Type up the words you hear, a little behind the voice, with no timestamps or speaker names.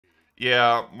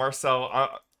Yeah,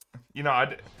 Marcel. You know,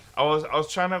 I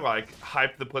was trying to like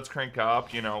hype the Blitzcrank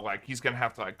up. You know, like he's gonna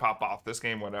have to like pop off this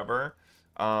game, whatever.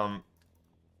 Um,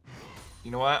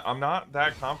 you know what? I'm not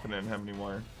that confident in him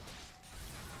anymore.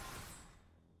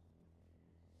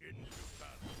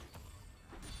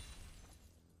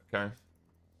 Okay.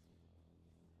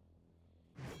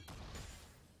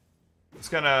 Just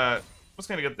gonna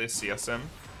get this CS in.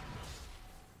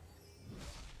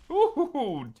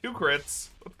 Ooh, 2 crits.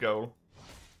 Let's go.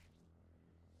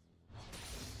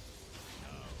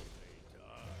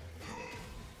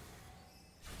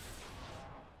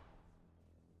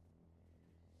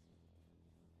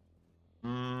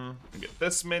 Get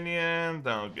this minion,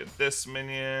 then I'll get this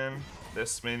minion,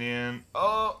 this minion.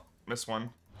 Oh, missed one.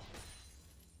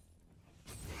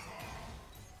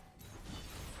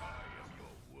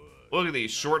 Look at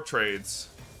these short trades.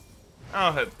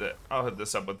 I'll hit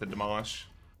this up with the demolish.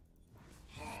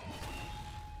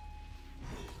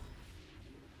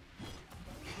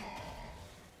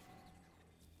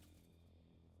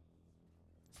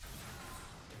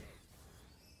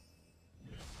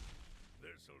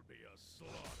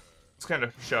 It's kind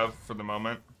of shove for the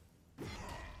moment.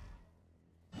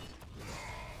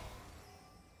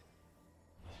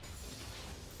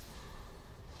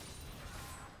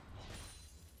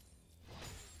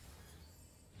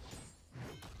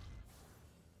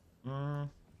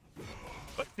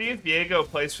 Let's see if Viego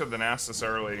plays for the Nasus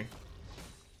early.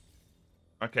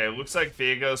 Okay, looks like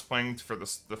Viego's playing for the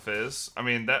Fizz. I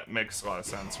mean, that makes a lot of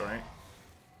sense, right?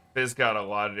 Fizz got a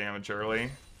lot of damage early.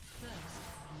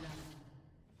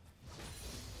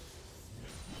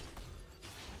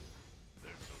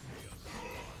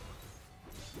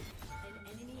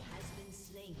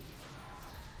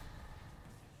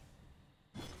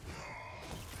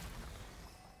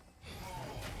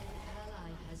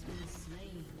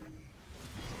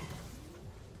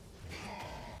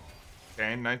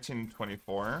 Okay,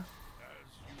 1924.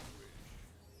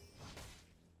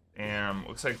 And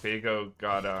looks like Viego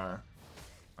got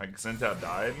like Zinta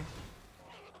died.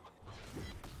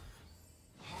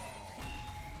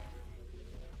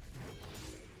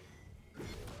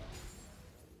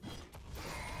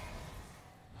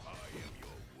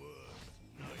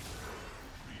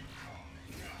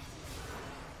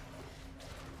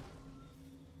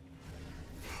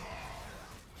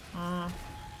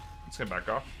 Let's get back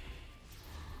off.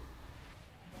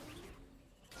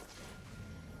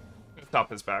 Stop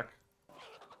his back.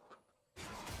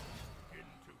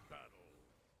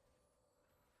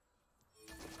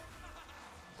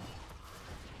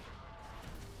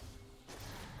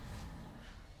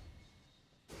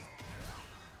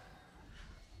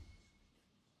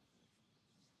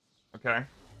 Okay.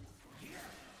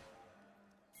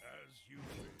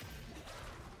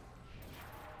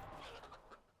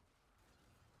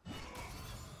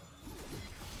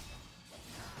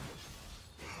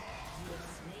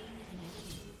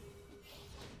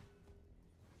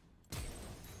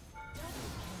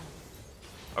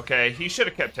 Okay, he should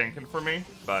have kept tanking for me,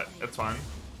 but it's fine.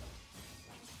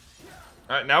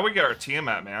 Alright, now we get our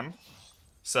Tiamat, man.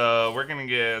 So we're gonna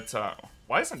get...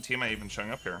 why isn't Tiamat even showing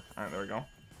up here? Alright, there we go.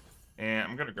 And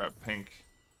I'm gonna grab pink.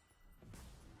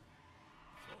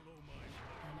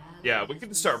 Yeah, we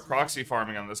can start proxy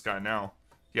farming on this guy now.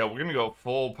 Yeah, we're gonna go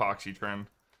full proxy trend.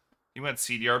 He went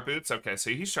CDR boots? Okay,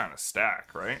 so he's trying to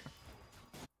stack, right?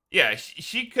 Yeah,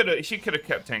 he could have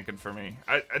kept tanking for me.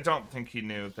 I don't think he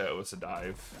knew that it was a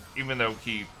dive, even though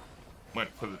he went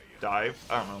for the dive.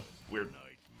 I don't know, weird.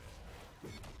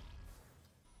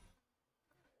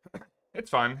 It's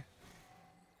fine.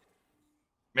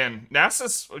 Man,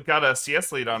 Nasus got a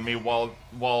CS lead on me while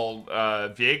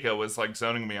Viego was like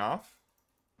zoning me off.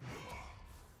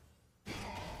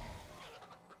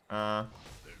 It's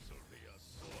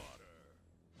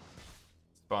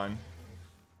fine.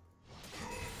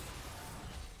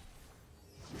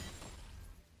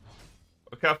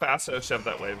 Look how fast I shoved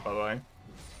that wave, by the way.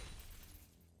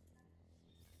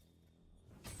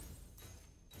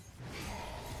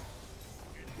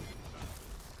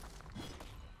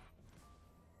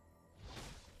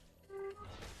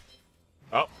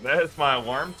 Oh, that is my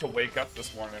alarm to wake up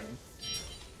this morning.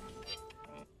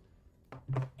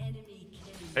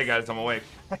 Hey guys, I'm awake.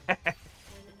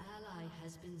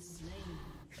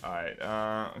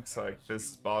 Alright, looks like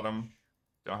this is bottom.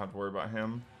 Don't have to worry about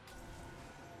him.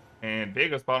 And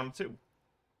Viego's bottom too.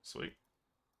 Sweet.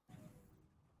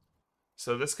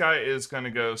 So this guy is going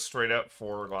to go straight up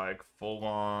for like full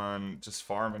on just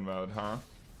farming mode, huh?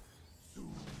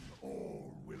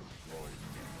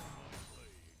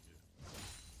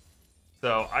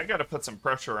 So I got to put some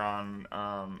pressure on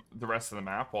the rest of the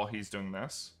map while he's doing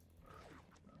this.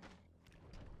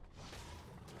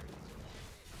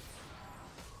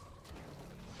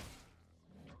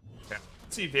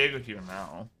 Let's see Viego here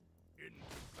now.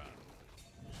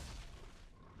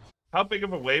 How big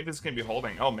of a wave is going to be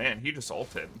holding? Oh man, he just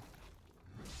ulted.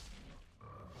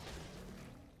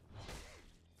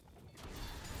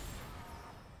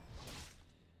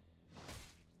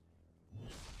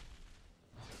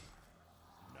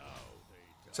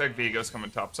 Looks like Viego's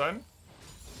coming topside.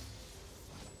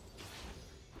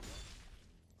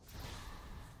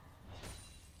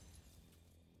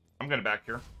 I'm gonna back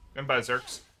here. Gonna buy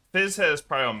Zerks. Fizz has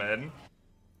Prio Med.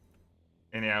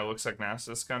 And yeah, it looks like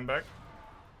Nasus coming back.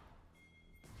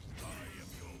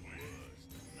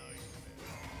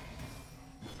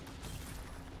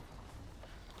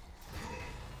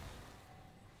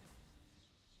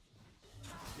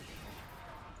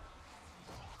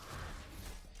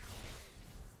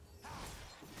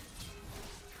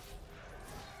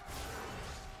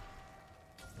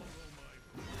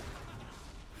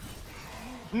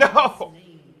 No!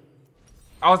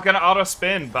 I was gonna auto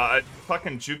spin, but I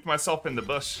fucking juked myself in the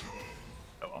bush.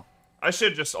 Oh well. I should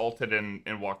have just ulted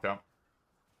and walked out.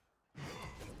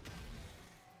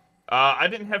 I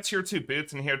didn't have tier 2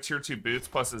 boots, and he had tier 2 boots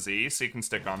plus a Z, so you can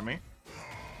stick onto me.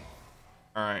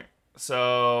 Alright,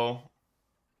 so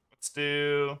let's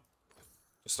do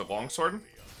just a longsword.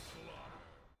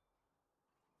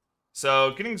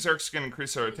 So getting Zerk's going to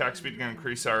increase our attack speed, going to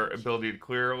increase our ability to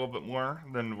clear a little bit more.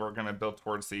 Then we're going to build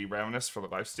towards the Ravenous for the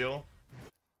lifesteal.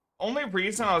 Only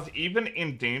reason I was even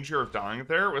in danger of dying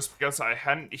there was because I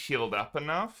hadn't healed up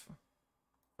enough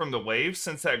from the wave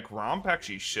since that Gromp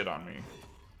actually shit on me.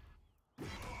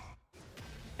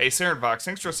 Hey, Saren Vox,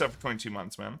 thanks for a sub for 22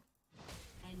 months, man.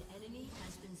 An enemy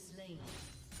has been slain.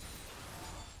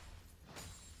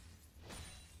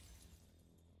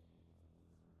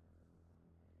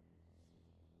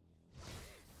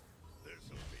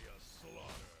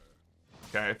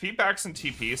 Okay, if he backs in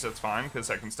TPs, that's fine, because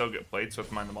I can still get plates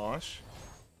with my Demolish.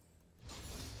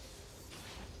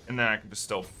 And then I can just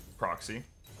still proxy.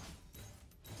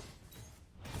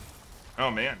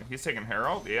 Oh man, he's taking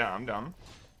Herald? Yeah, I'm done.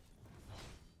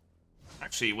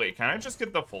 Actually, wait, can I just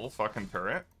get the full fucking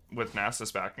turret with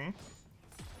Nasus backing?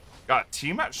 God,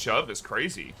 team at shove is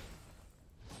crazy.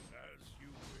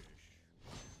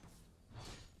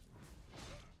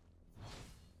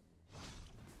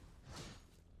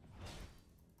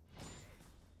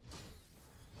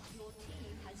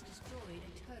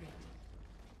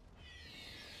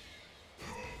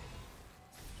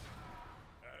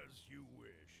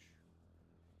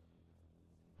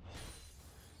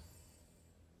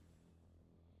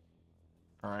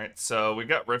 Alright, so we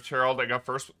got Rift Herald. I got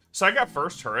first. So I got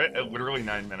first turret at literally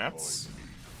 9 minutes.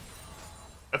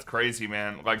 That's crazy,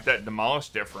 man. Like, that Demolish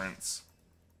difference.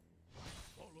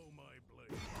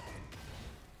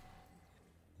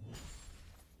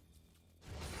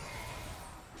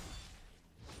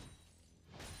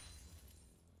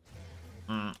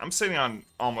 I'm sitting on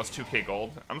almost 2k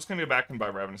gold. I'm just gonna go back and buy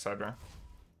Ravenous Hydra.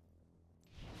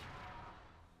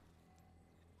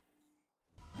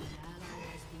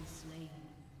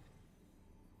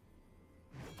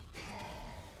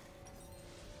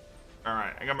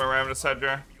 Alright, I got my Ravenous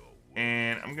Hydra,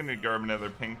 and I'm gonna grab another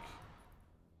pink.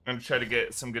 I'm gonna try to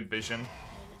get some good vision.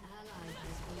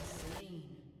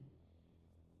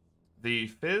 The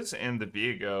Fizz and the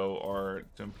Viego are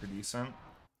doing pretty decent.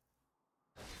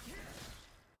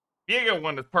 Viego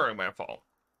won is partly my fault.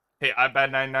 Hey,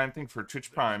 iBad99, thank you for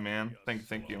Twitch Prime, man.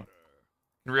 Thank you.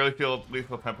 You really feel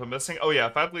lethal tempo missing? Oh yeah,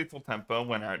 if I had lethal tempo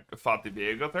when I fought the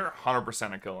Viego there,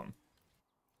 100% I kill him.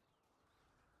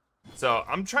 So,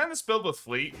 I'm trying this build with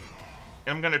Fleet,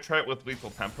 and I'm going to try it with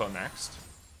Lethal Tempo next.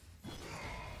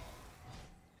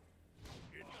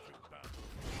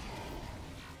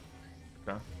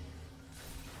 Okay.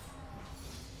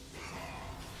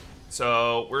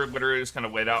 So, we're literally just going to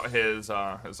wait out his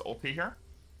ulti here,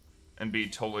 and be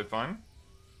totally fine.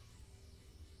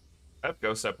 That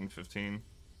goes up in 15.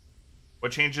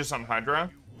 What changes on Hydra?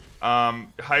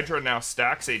 Hydra now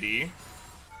stacks AD.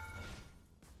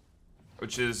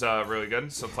 Which is really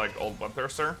good, so it's like old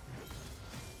Bloodthirster.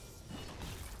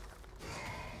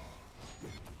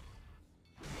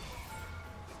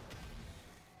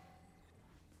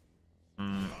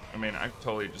 I mean, I could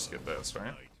totally just get this,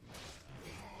 right?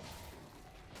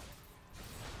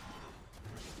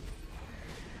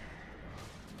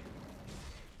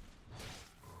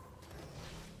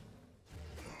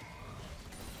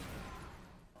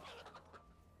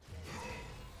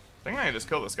 I think I can just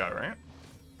kill this guy, right?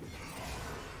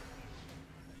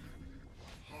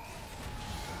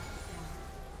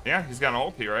 Yeah, he's got an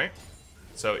ulti, right?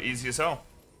 So easy as hell.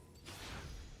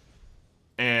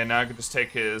 And now I can just take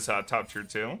his top tier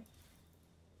 2.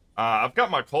 I've got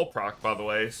my coal proc, by the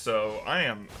way, so I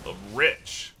am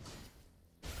rich.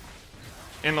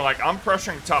 And, like, I'm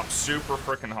pressuring top super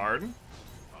freaking hard.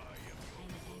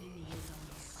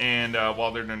 And,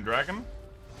 while they're doing dragon.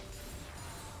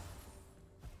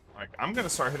 Like, I'm gonna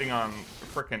start hitting on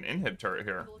freaking inhib turret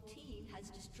here. Your team has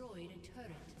destroyed a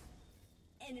turret.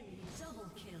 Enemy double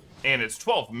kill. And it's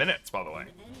 12 minutes, by the way. An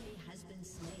enemy has been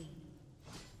slain.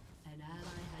 An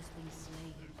ally has been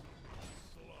slain.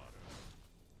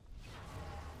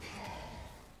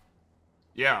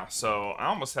 Yeah, so I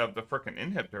almost have the freaking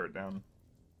inhib turret down.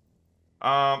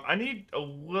 I need a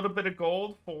little bit of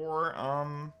gold for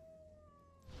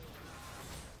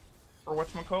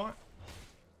whatchamacallit?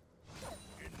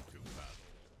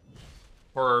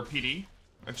 For PD,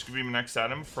 which could be my next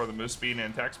item for the move speed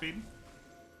and attack speed.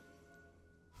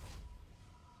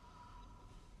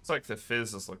 It's like the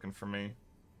Fizz is looking for me.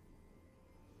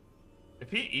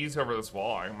 If he eases over this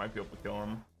wall, I might be able to kill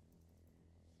him.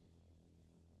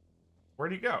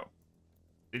 Where'd he go?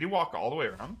 Did he walk all the way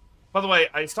around? By the way,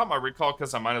 I stopped my recall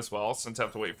because I might as well, since I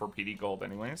have to wait for PD gold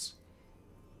anyways.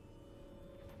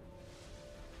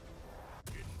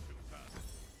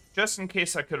 Just in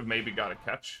case I could have maybe got a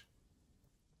catch.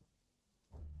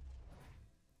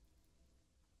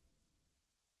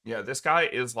 Yeah, this guy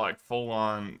is like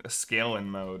full-on scaling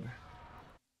mode.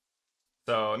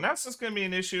 So that's just going to be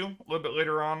an issue a little bit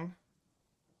later on.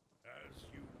 As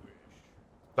you wish.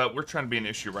 But we're trying to be an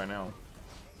issue right now.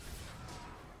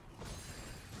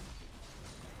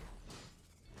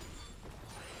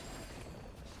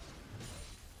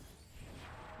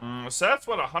 So that's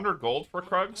what, 100 gold for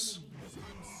Krugs?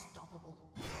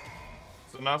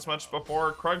 So not as much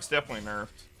before. Krugs definitely nerfed.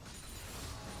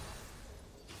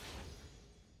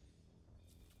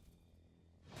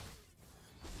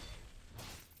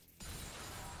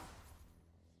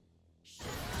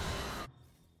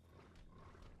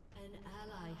 An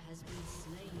ally has been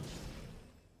slain.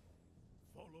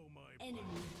 Follow my Enemy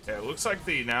Yeah, it looks like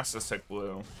the NASA took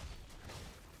blue.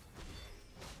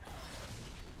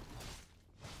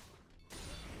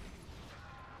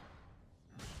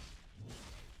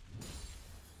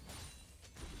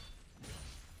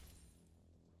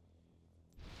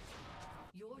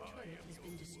 Your turret has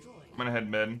been destroyed. I'm gonna head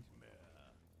mid.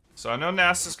 So I know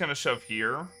NASA's gonna shove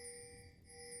here.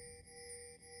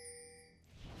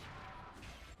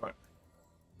 What?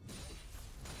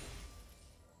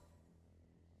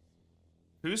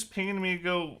 Who's pinging me to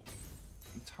go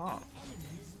top? Enemy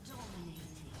is dominating.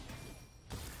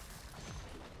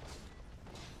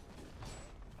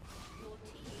 Your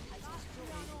team has destroyed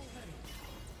a turret.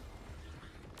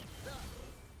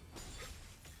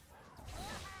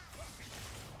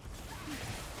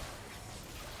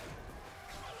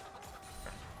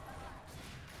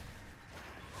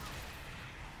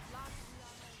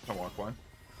 I'll walk one.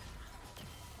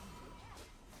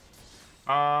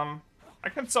 I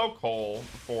can sell coal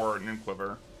for an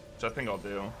Inquiver, which I think I'll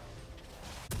do.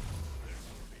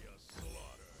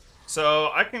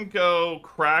 So I can go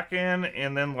Kraken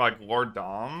and then like Lord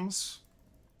Doms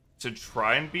to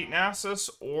try and beat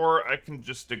Nasus, or I can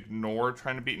just ignore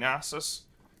trying to beat Nasus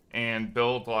and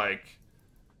build like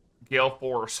Gale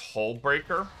Force Hull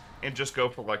Breaker and just go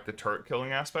for like the turret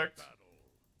killing aspect.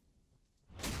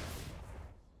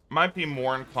 Might be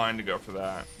more inclined to go for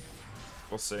that.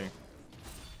 We'll see.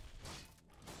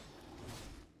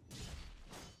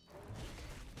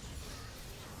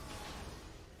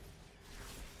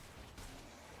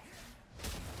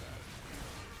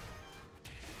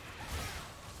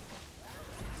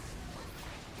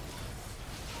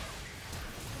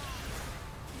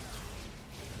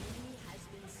 Enemy has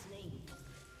been slain.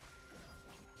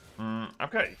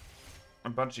 Okay. A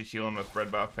bunch of healing with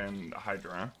Red Buff and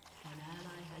Hydra. An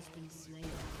ally has been slain.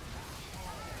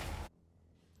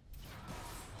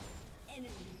 Enemy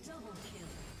double kill.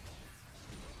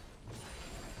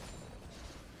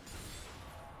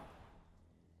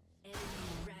 Enemy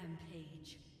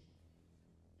rampage.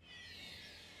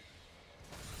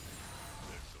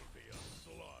 This'll be a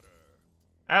slaughter.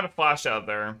 I had a flash out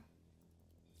there.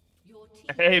 Your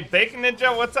team Hey, Bacon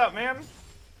Ninja, what's up, man?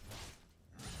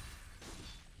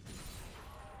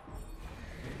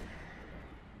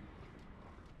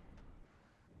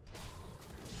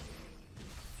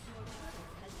 Your turret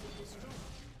has been destroyed.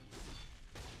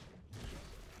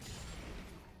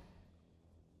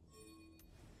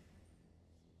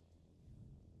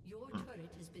 Your turret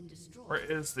has been destroyed. Where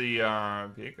is the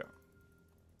Viego?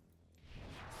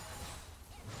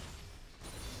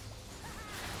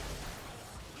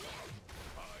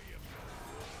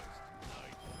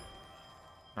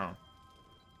 Oh.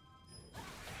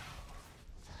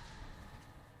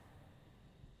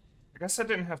 I guess I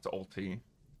didn't have to ulti.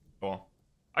 Well,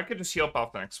 I could just heal up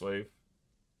off the next wave.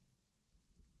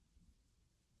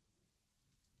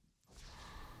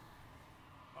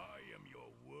 I am your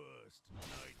worst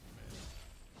nightmare.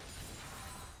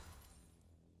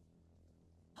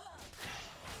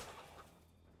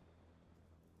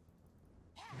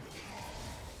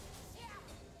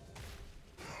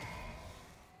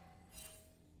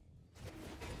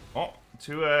 Oh,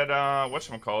 two at,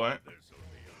 whatchamacallit. This'll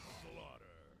be a slaughter.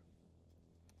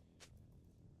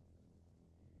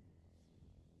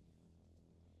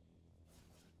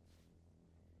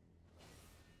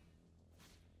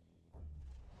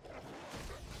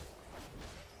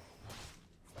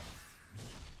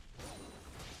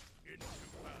 Into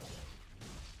battle.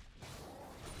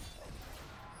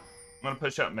 I'm gonna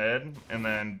push up mid and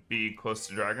then be close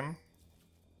to dragon.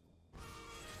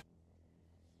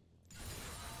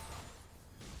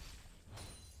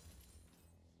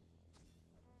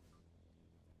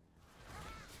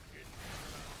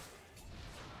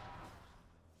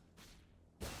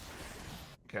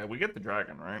 Okay, we get the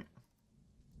dragon, right?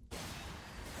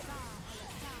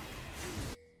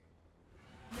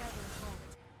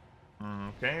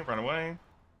 Okay, run away.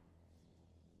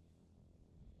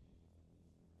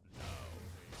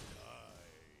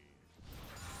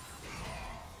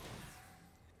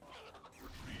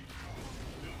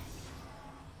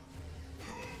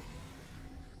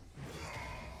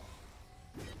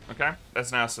 Okay,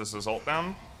 that's Nasus's ult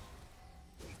down.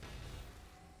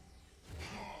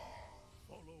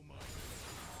 Follow my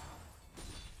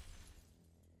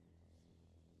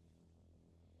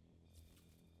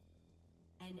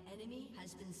An enemy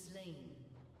has been slain.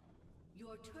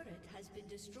 Your turret has been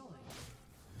destroyed.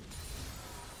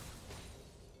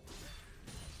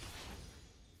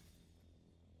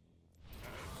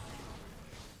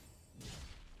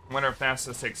 I wonder if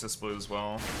Nasus takes this blue as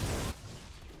well.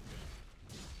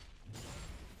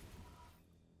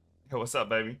 Hey, what's up,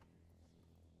 baby?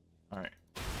 Alright.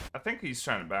 I think he's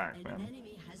trying to back, An man.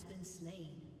 enemy has been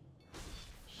slain.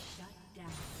 Shut down.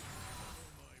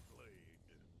 blade.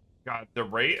 God, the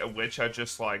rate at which I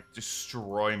just, like,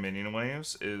 destroy minion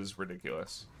waves is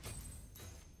ridiculous.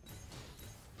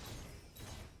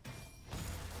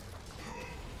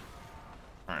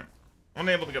 Alright. I'm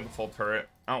unable to get the full turret.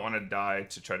 I don't want to die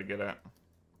to try to get it.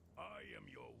 I am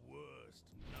your worst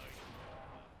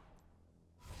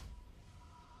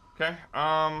Okay,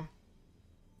 nightmare.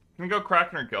 can we go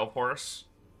Kraken or Gale Force?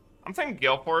 I'm thinking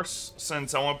Gale Force,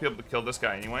 since I won't be able to kill this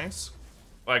guy anyways.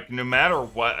 Like, no matter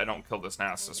what, I don't kill this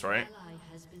Nasus, right? Ally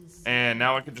has been slain. And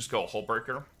now I can just go Hull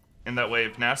Breaker. And that way,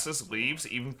 if Nasus leaves,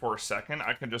 even for a second,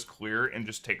 I can just clear and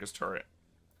just take his turret.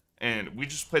 And we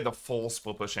just play the full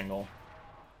split push angle.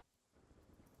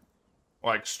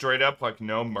 Like, straight up, like,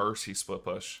 no mercy split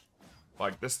push.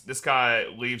 Like, this guy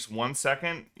leaves 1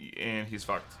 second, and he's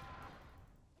fucked.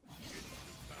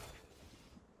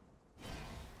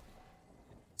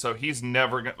 So he's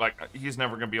never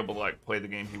gonna be able to, like, play the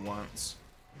game he wants.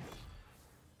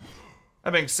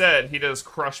 That being said, he does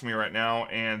crush me right now,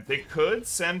 and they could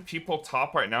send people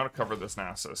top right now to cover this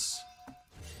Nasus.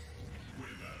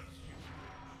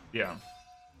 Yeah.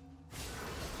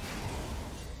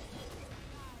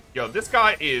 Yo, this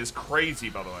guy is crazy,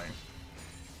 by the way.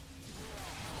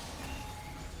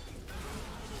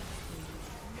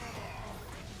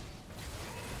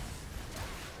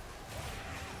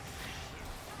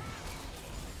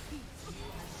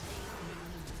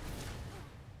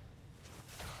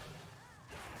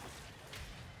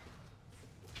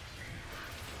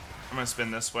 I'm gonna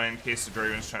spin this way in case the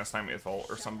Draven's trying to snipe me with ult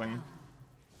or something.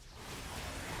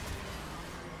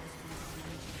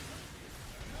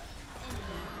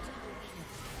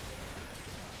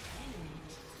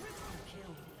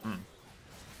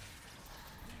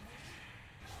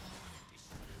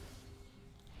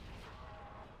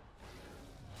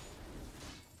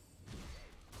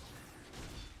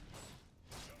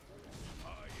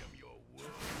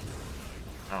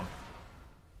 Oh.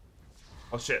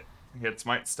 Oh shit. He hits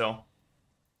Might still.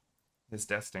 His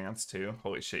Death Dance too.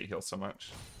 Holy shit, he heals so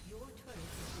much. Your turret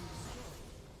has been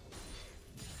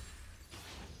destroyed.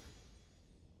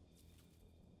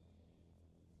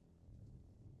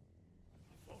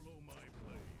 Follow my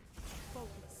blade.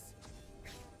 Focus.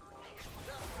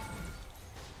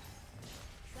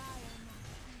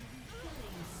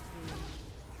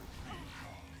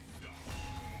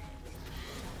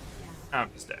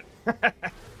 I'm just dead.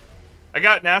 I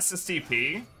got Nasus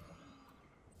TP.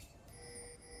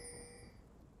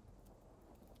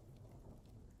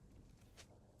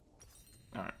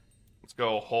 Alright. Let's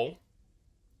go Hull.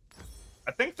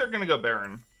 I think they're gonna go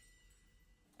Baron.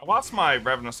 I lost my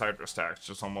Revenus Hydra stacks,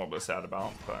 just I'm a little bit sad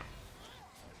about, but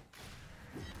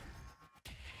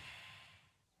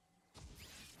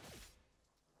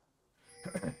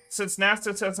since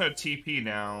Nastus has no TP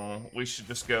now, we should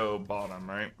just go bottom,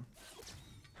 right?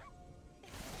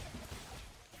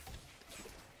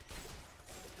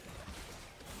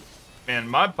 Man,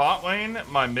 my bot lane,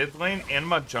 my mid lane, and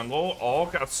my jungle all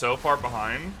got so far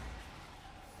behind.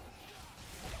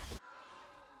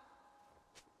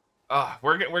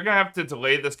 We're gonna have to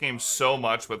delay this game so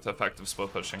much with effective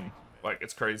split pushing. Like,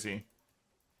 it's crazy.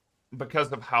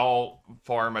 Because of how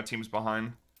far my team's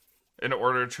behind. In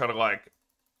order to try to, like...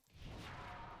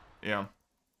 Yeah.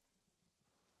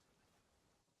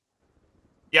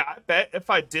 Yeah, I bet if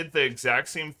I did the exact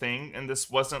same thing and this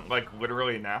wasn't, like,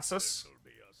 literally Nasus,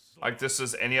 like, this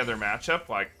is any other matchup,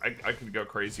 like, I could go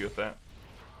crazy with it.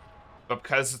 But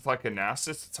because it's, like, a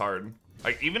Nasus, it's hard.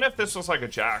 Like, even if this was, like, a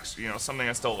Jax, you know, something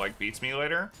that still, like, beats me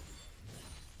later,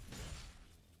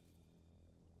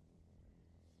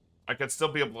 I could still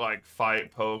be able to, like,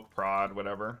 fight, poke, prod,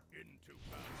 whatever.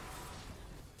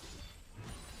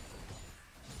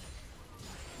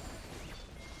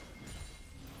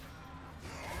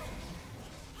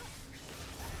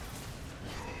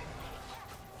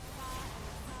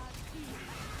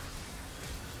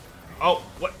 Oh,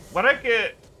 what I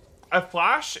get? A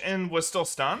flash and was still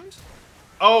stunned?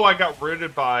 Oh, I got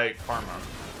rooted by Karma.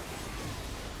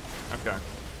 Okay.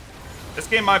 This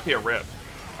game might be a rip.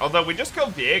 Although we just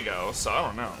killed Diego, so I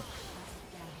don't know.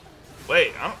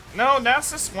 Wait, I don't... No,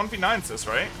 Nasus 1v9s this,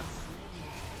 right?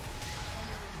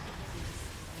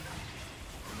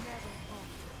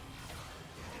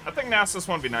 I think Nasus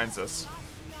 1v9s this.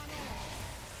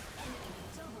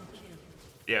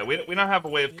 Yeah, we don't have a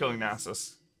way of killing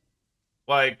Nasus.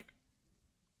 Like,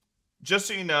 just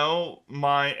so you know,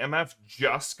 my MF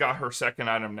just got her second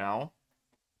item now.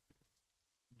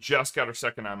 Just got her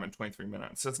second item in 23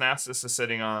 minutes. Since Nasus is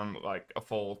sitting on, like, a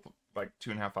full, like,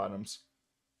 2.5 items.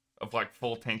 Of, like,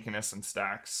 full tankiness and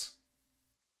stacks.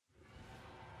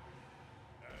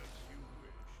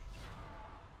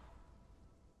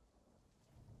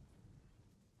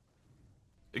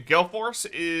 Gale Force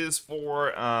is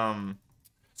for,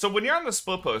 So when you're on the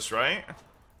split post, right?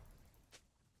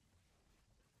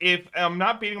 If I'm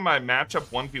not beating my matchup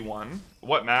 1v1,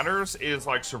 what matters is,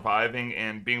 like, surviving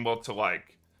and being able to,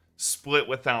 like, split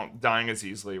without dying as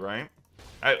easily, right?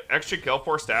 Extra Gale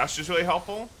Force dash is really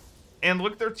helpful. And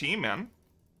look at their team, man.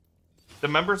 The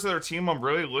members of their team I'm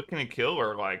really looking to kill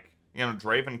are, like, you know,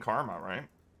 Draven Karma, right?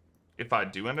 If I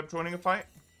do end up joining a fight.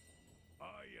 I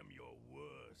am your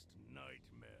worst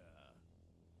nightmare.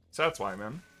 So that's why,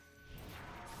 man.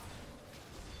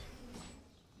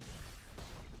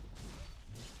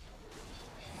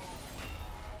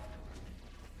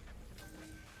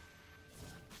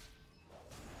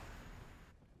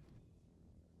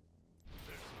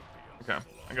 Okay,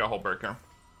 I got a whole breaker.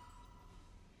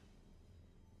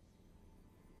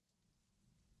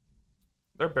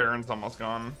 Their Baron's almost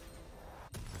gone.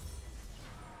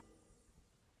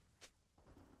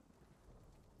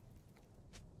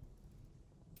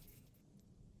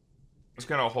 Just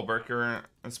gonna a whole breaker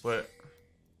and split.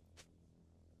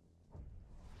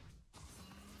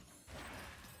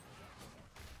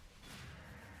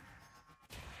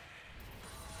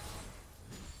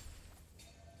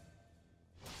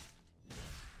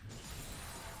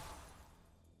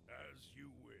 As you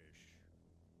wish.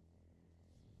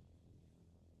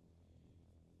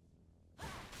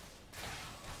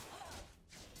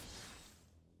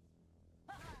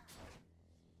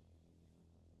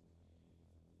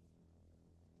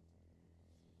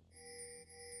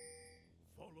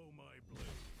 Follow my blade.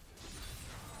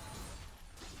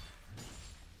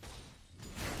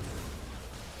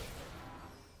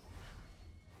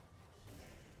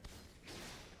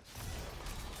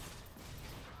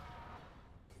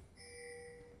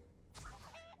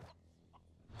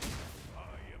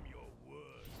 I am your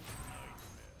worst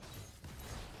nightmare.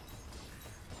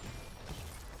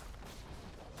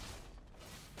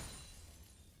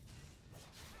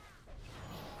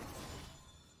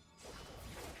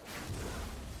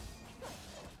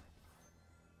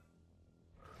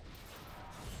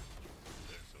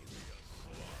 This'll be a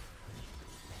slaughter.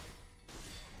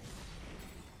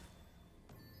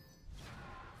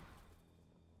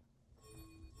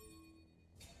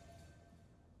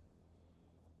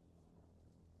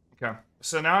 Okay,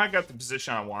 so now I got the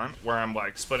position I want, where I'm,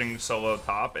 like, splitting solo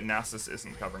top, and Nasus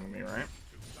isn't covering me, right?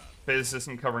 Fizz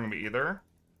isn't covering me either.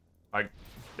 Like,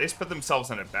 they just put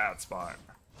themselves in a bad spot.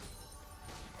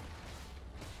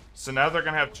 So now they're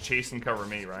gonna have to chase and cover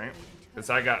me, right?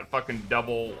 Because I got fucking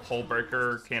double hull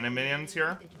breaker cannon minions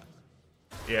here.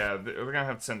 Yeah, they're gonna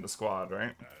have to send the squad,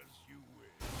 right? As you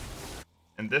wish.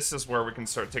 And this is where we can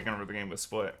start taking over the game with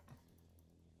split.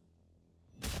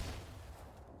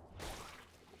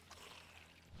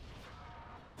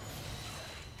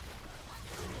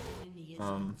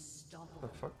 The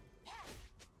fuck?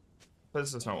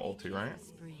 This is no ulti, right?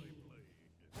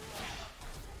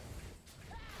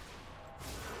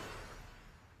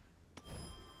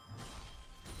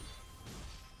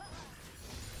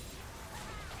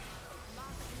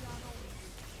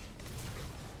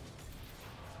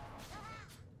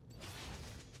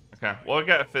 Okay, well I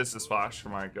got a Fizz's Flash for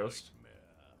my Ghost.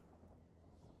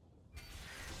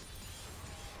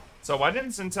 So why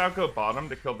didn't Xin Zhao go bottom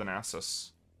to kill the Nasus?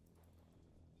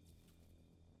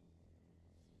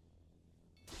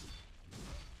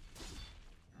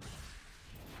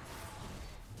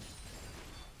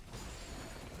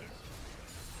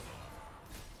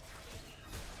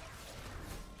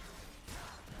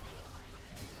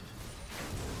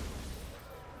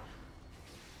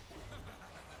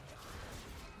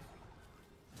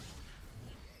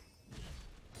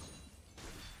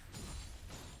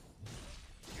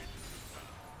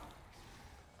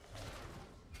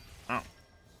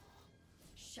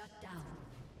 Shut down.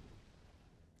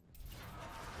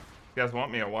 You guys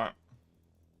want me or what?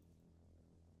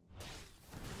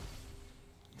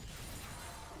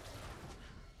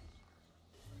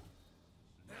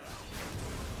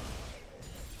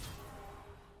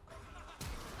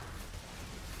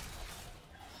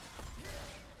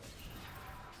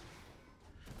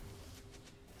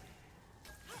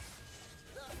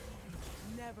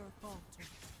 Never falter.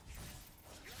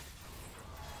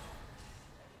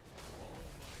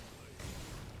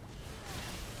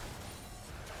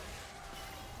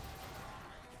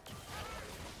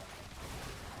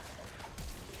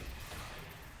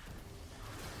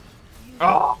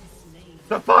 Oh!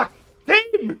 The fuck?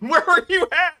 Team! Where are you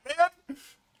at, man?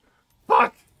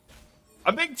 Fuck!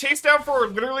 I'm being chased down for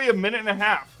literally a minute and a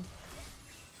half.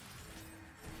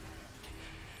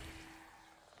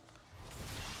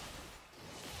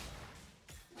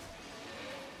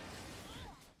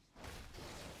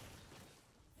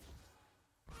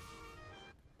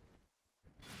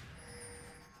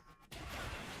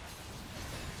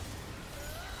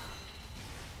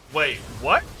 Wait,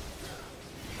 what?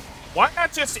 Why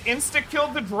not just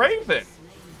insta-kill the Draven?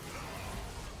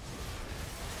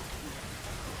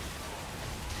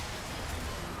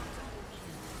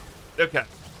 Okay.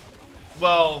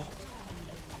 Well...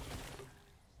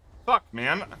 Fuck,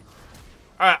 man.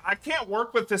 Alright, I can't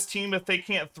work with this team if they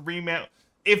can't three-man...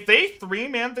 If they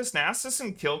three-manned this Nasus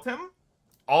and killed him,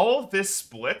 all of this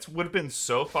split would have been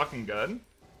so fucking good.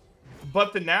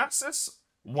 But the Nasus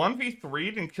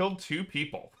 1v3'd and killed 2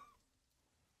 people.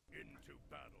 Into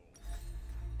battle.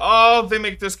 Oh, they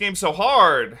make this game so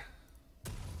hard.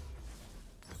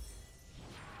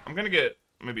 I'm gonna get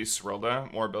maybe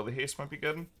Serylda. More ability haste might be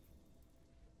good.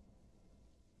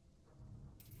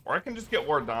 Or I can just get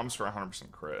Ward Doms for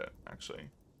 100% crit, actually.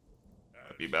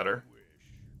 That'd be better. Wish.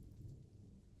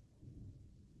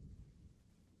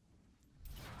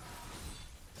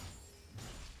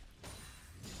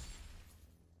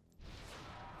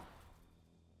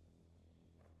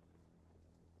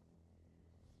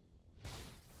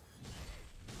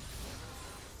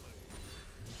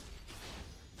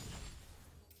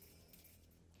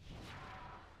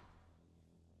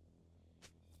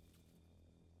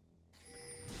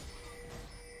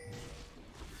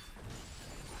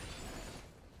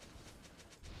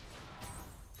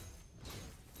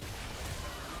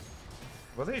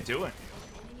 What are they doing?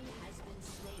 Enemy has been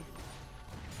slain.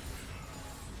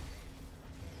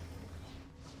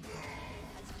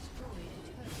 Has destroyed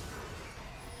a turret.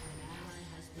 An ally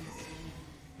has been slain.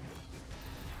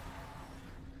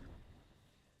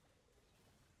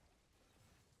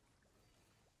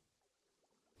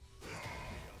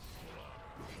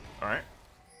 Alright.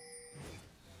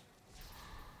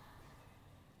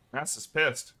 Nasus is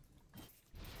pissed.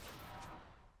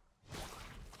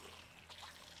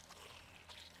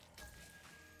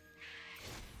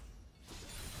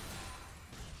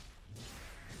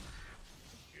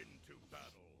 Into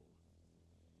battle.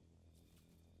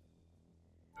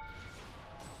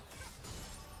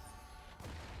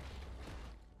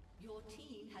 Your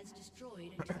team has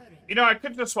destroyed a turret. You know, I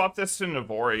could just swap this to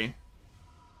Navori.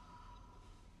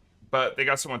 But they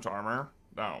got so much armor.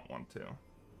 I don't want to. The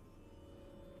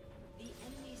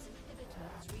enemy's inhibitor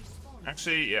is respawning.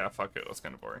 Actually, yeah, fuck it. Let's go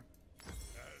Navori.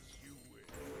 As you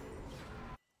wish.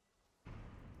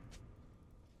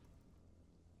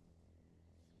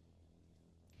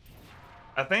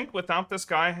 I think without this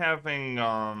guy having,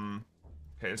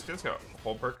 okay, this guy's got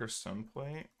Holberg or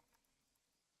Stoneplate.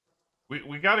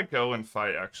 We gotta go and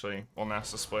fight, actually, while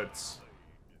Nasus splits.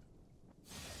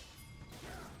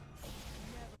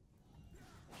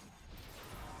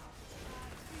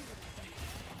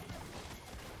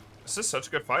 This is such a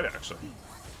good fight, actually.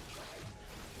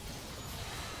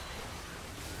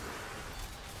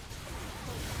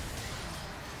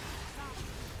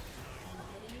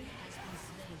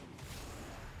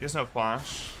 He has no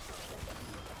flash.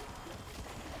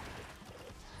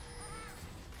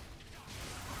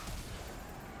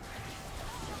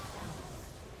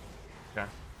 Okay.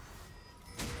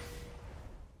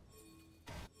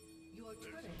 Your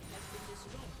turret has been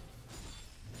destroyed.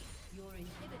 Your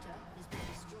inhibitor has been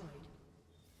destroyed.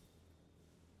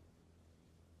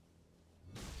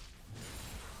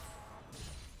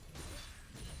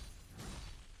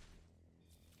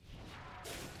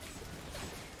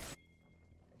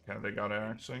 Okay, they got it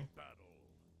actually. Battle.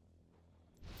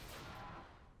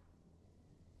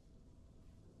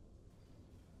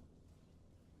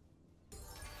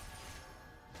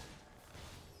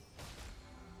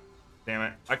 Damn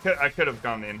it. I could have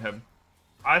gone the inhib.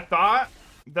 I thought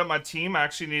that my team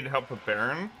actually needed help with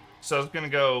Baron, so I was gonna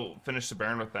go finish the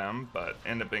Baron with them, but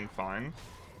ended up being fine.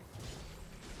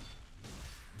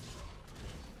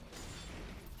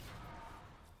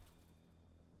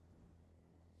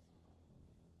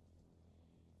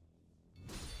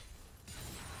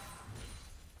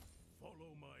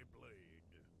 Follow my blade.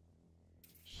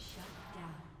 Shut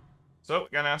down. So,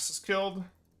 got Nasus killed.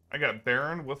 I got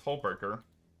Baron with Hullbreaker.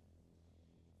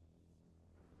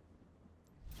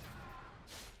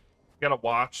 Gotta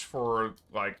watch for,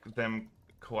 like, them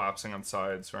collapsing on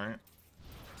sides, right?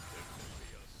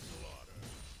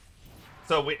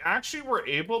 So we actually were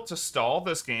able to stall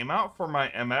this game out for my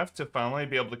MF to finally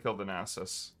be able to kill the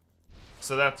Nasus.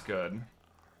 So that's good.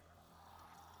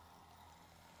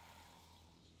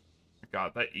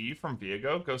 God, that E from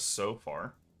Viego goes so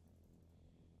far.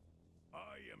 I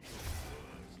am your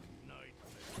worst nightmare.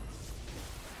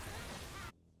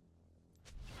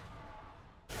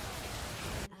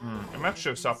 MF should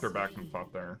have stopped their back and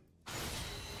fought there.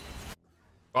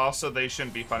 Also, they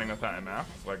shouldn't be fighting with that MF.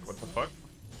 Like, what the fuck?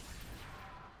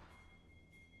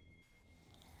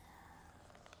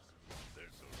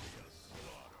 This will be a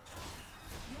slaughter.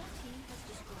 Your team has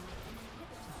destroyed an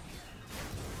inhibitor.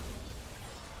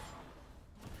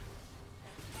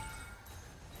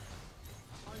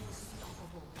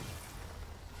 Unstoppable.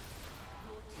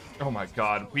 Oh my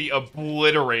god, we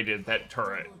obliterated that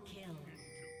turret. Double kill.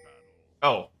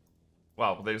 Oh.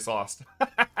 Wow, they just lost.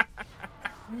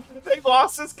 They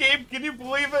lost this game, can you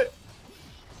believe it?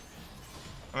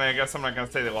 I mean, I guess I'm not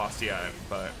gonna say they lost yet,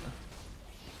 but...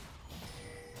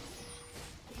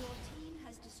 Your team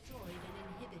has destroyed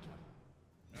an inhibitor.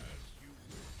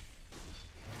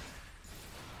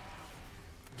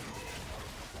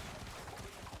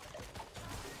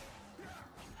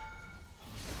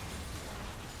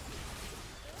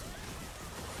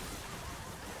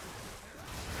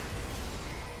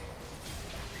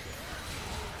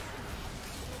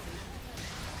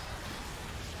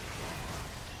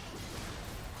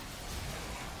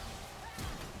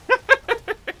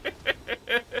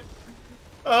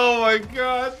 Oh my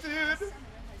god, dude.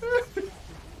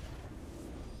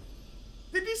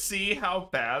 Did you see how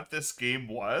bad this game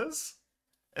was?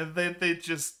 And then they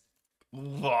just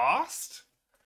lost?